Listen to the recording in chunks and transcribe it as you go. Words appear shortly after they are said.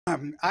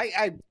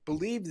I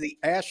believe the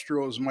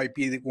Astros might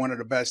be one of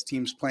the best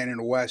teams playing in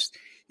the West.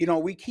 You know,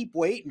 we keep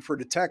waiting for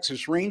the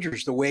Texas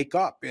Rangers to wake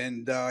up,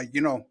 and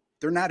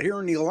they're not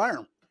hearing the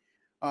alarm.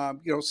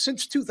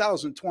 Since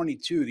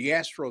 2022, the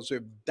Astros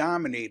have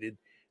dominated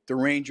the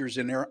Rangers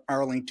in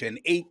Arlington,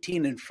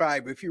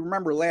 18-5. If you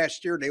remember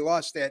last year, they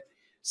lost that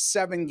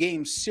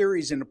 7-game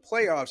series in the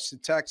playoffs to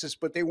Texas,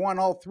 but they won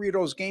all 3 of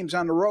those games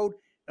on the road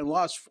and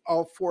lost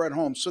all 4 at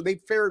home. So they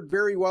fared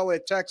very well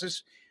at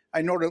Texas.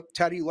 I know that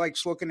Teddy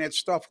likes looking at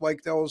stuff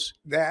like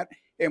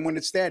and when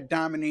it's that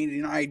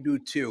dominating, I do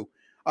too.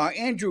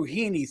 Andrew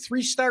Heaney,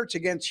 3 starts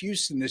against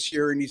Houston this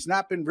year, and he's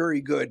not been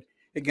very good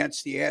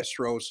against the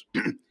Astros.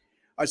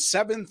 A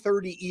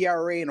 7.30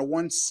 ERA and a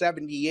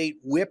 1.78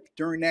 WHIP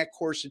during that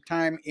course of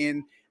time.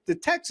 In the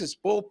Texas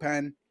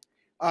bullpen,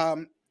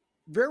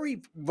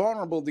 very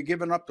vulnerable to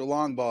giving up the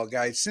long ball,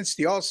 guys. Since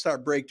the All-Star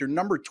break, they're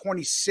number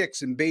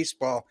 26 in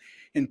baseball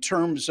in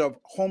terms of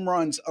home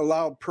runs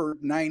allowed per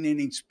 9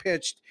 innings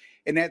pitched.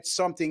 And that's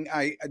something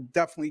I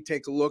definitely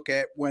take a look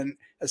at when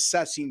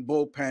assessing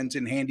bullpens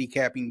and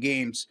handicapping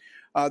games.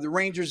 The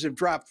Rangers have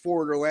dropped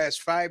 4 of their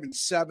last 5 and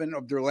 7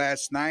 of their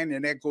last 9,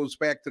 and that goes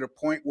back to the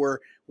point where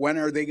when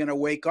are they going to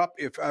wake up,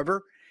 if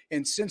ever?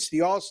 And since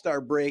the All-Star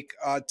break,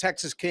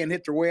 Texas can't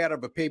hit their way out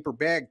of a paper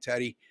bag,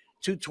 Teddy.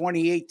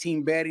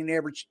 220-18 batting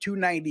average,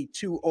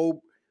 292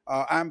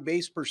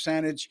 on-base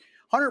percentage.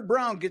 Hunter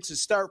Brown gets a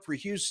start for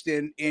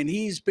Houston, and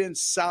he's been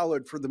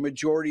solid for the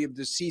majority of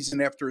the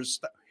season after his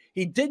start.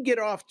 He did get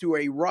off to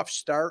a rough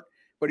start,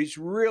 but he's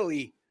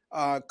really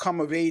come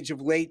of age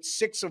of late.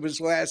 6 of his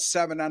last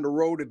 7 on the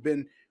road have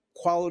been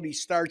quality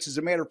starts. As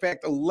a matter of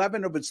fact,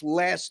 11 of his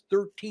last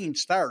 13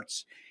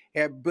 starts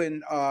have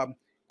been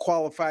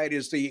qualified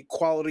as the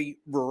quality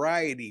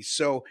variety.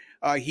 So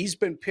he's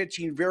been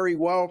pitching very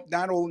well,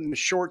 not only in the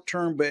short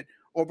term, but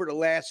over the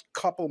last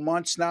couple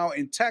months now.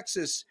 In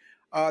Texas,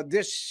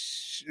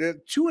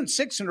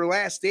 2-6 in their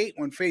last 8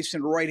 when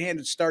facing a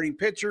right-handed starting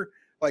pitcher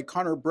like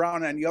Hunter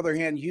Brown. On the other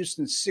hand,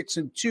 Houston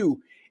 6-2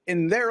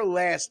 in their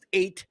last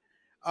 8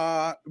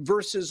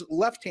 versus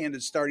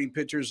left-handed starting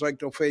pitchers like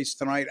they'll face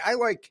tonight. I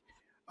like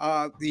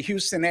the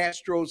Houston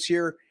Astros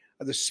here,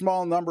 the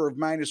small number of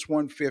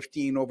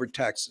 -115 over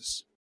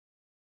Texas.